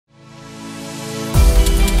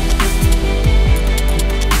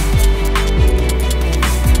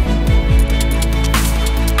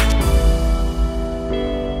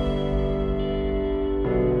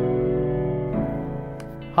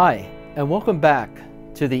Hi, and welcome back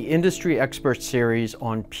to the Industry Expert Series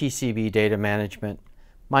on PCB data management.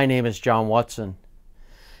 My name is John Watson.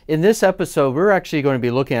 In this episode, we're actually going to be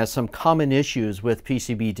looking at some common issues with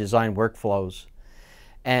PCB design workflows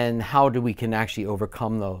and how we can actually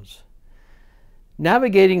overcome those.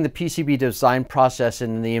 Navigating the PCB design process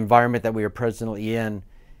in the environment that we are presently in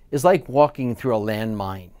is like walking through a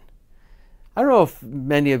landmine. I don't know if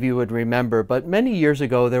many of you would remember, but many years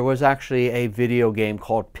ago there was actually a video game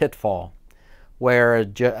called Pitfall, where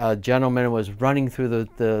a gentleman was running through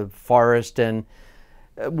the forest, and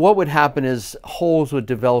what would happen is holes would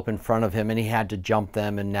develop in front of him and he had to jump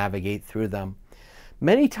them and navigate through them.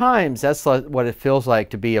 Many times that's what it feels like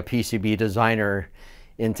to be a PCB designer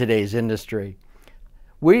in today's industry.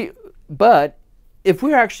 But if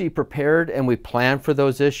we're actually prepared and we plan for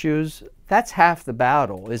those issues, that's half the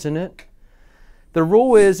battle, isn't it? The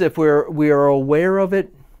rule is if we are aware of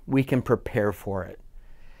it, we can prepare for it.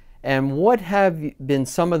 And what have been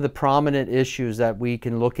some of the prominent issues that we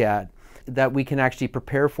can look at that we can actually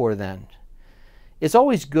prepare for then? It's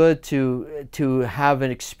always good to have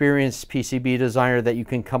an experienced PCB designer that you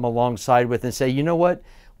can come alongside with and say, you know what,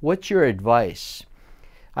 what's your advice?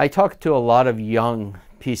 I talk to a lot of young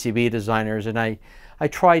PCB designers, and I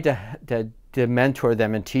try to mentor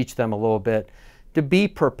them and teach them a little bit to be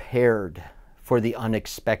prepared for the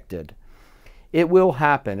unexpected. It will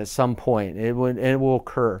happen at some point. It will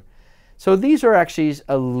occur. So these are actually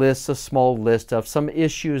a small list of some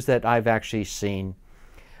issues that I've actually seen,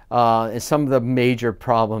 and some of the major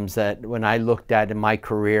problems that when I looked at in my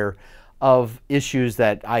career of issues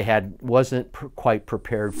that I wasn't quite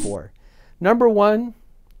prepared for. Number one,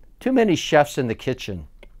 too many chefs in the kitchen.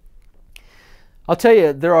 I'll tell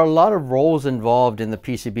you, there are a lot of roles involved in the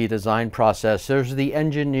PCB design process. There's the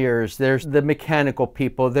engineers, there's the mechanical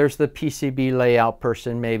people, there's the PCB layout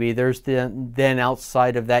person maybe, there's then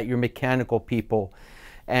outside of that your mechanical people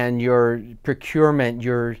and your procurement,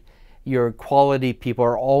 your quality people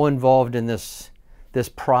are all involved in this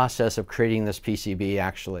process of creating this PCB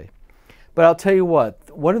actually. But I'll tell you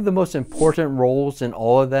what, one of the most important roles in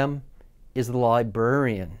all of them is the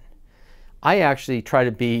librarian. I actually try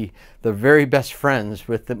to be the very best friends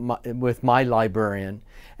with my librarian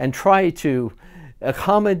and try to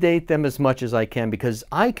accommodate them as much as I can, because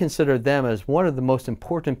I consider them as one of the most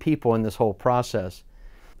important people in this whole process.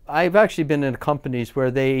 I've actually been in companies where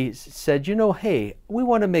they said, you know, hey, we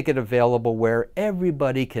want to make it available where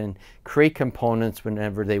everybody can create components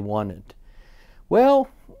whenever they want it. Well,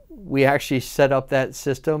 we actually set up that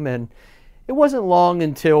system, and it wasn't long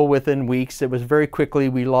until within weeks, it was very quickly,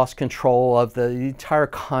 we lost control of the entire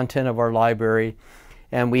content of our library,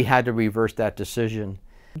 and we had to reverse that decision.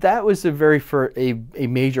 That was a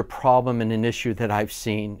major problem and an issue that I've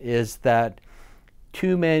seen, is that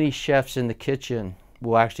too many chefs in the kitchen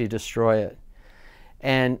will actually destroy it.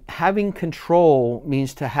 And having control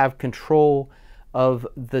means to have control of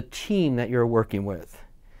the team that you're working with.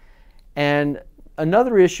 And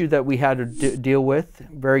another issue that we had to deal with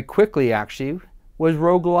very quickly actually was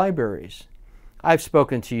rogue libraries. I've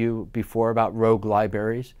spoken to you before about rogue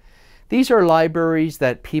libraries. These are libraries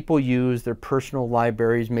that people use, their personal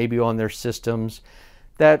libraries, maybe on their systems,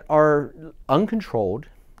 that are uncontrolled,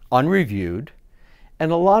 unreviewed,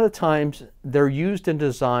 and a lot of times they're used in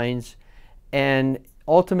designs and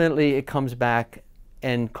ultimately it comes back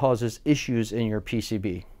and causes issues in your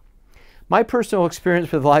PCB. My personal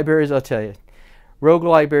experience with libraries, I'll tell you, rogue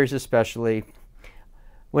libraries especially.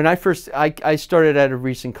 When I started at a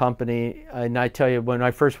recent company, and I tell you, when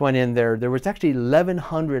I first went in there was actually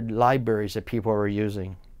 1,100 libraries that people were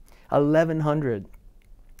using. 1,100.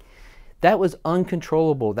 That was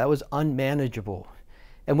uncontrollable. That was unmanageable.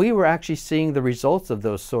 And we were actually seeing the results of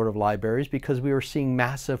those sort of libraries because we were seeing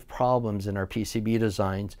massive problems in our PCB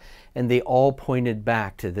designs, and they all pointed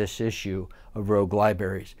back to this issue of rogue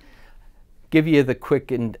libraries. Give you the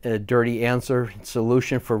quick and dirty answer,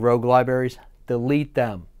 solution for rogue libraries: delete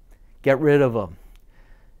them, get rid of them.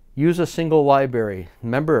 Use a single library.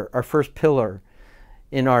 Remember, our first pillar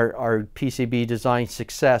in our PCB design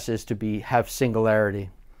success is to have singularity.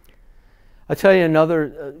 I'll tell you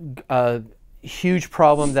another huge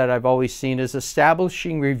problem that I've always seen is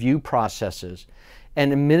establishing review processes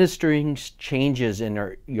and administering changes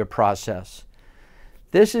in your process.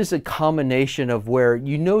 This is a combination of where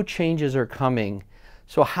you know changes are coming.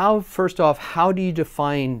 So first off, how do you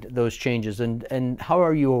define those changes, and how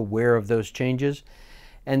are you aware of those changes?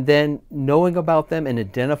 And then knowing about them and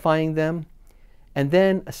identifying them, and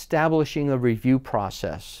then establishing a review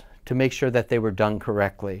process to make sure that they were done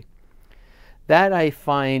correctly. That I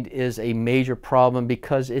find is a major problem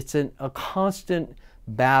because it's a constant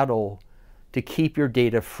battle to keep your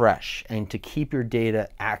data fresh and to keep your data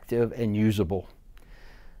active and usable.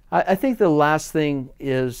 I think the last thing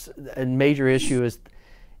is, a major issue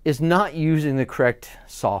is not using the correct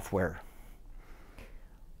software.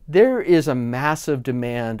 There is a massive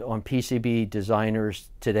demand on PCB designers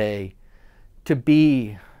today to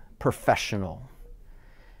be professional.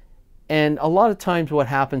 And a lot of times what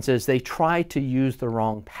happens is they try to use the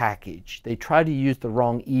wrong package. They try to use the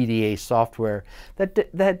wrong EDA software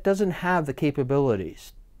that doesn't have the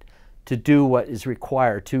capabilities to do what is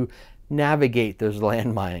required to navigate those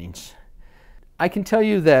landmines. I can tell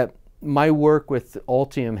you that my work with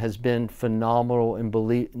Altium has been phenomenal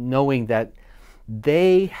in knowing that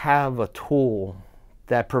they have a tool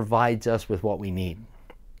that provides us with what we need.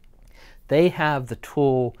 They have the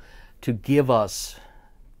tool to give us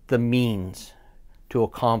the means to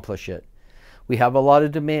accomplish it. We have a lot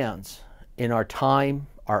of demands in our time,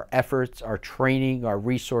 our efforts, our training, our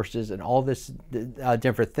resources, and all this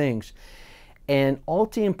different things. And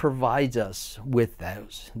Altium provides us with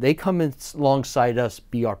those. They come alongside us,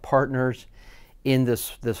 be our partners in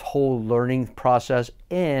this whole learning process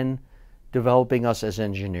and developing us as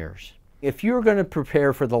engineers. If you're going to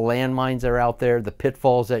prepare for the landmines that are out there, the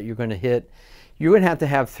pitfalls that you're going to hit, you're going to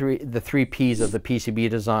have the three P's of the PCB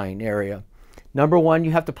design area. Number one,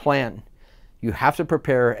 you have to plan. You have to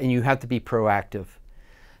prepare, and you have to be proactive.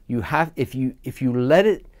 If you let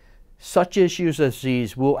it, such issues as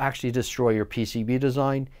these will actually destroy your PCB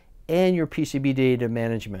design and your PCB data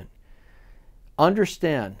management.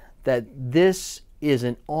 Understand that this is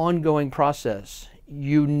an ongoing process.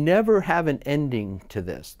 You never have an ending to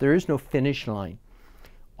this. There is no finish line.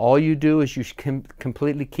 All you do is you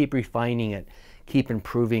completely keep refining it, keep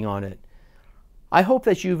improving on it. I hope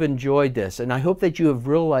that you've enjoyed this, and I hope that you have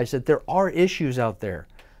realized that there are issues out there.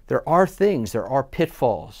 There are things, there are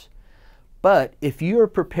pitfalls. But if you are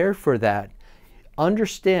prepared for that,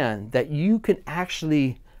 understand that you can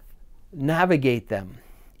actually navigate them.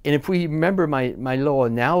 And if we remember my little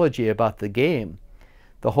analogy about the game,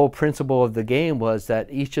 the whole principle of the game was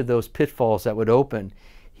that each of those pitfalls that would open,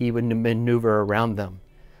 he would maneuver around them.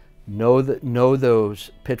 Know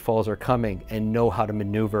those pitfalls are coming and know how to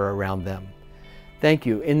maneuver around them. Thank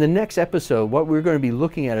you. In the next episode, what we're going to be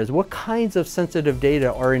looking at is what kinds of sensitive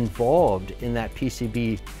data are involved in that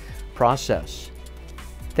PCB process.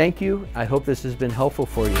 Thank you. I hope this has been helpful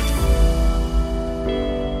for you.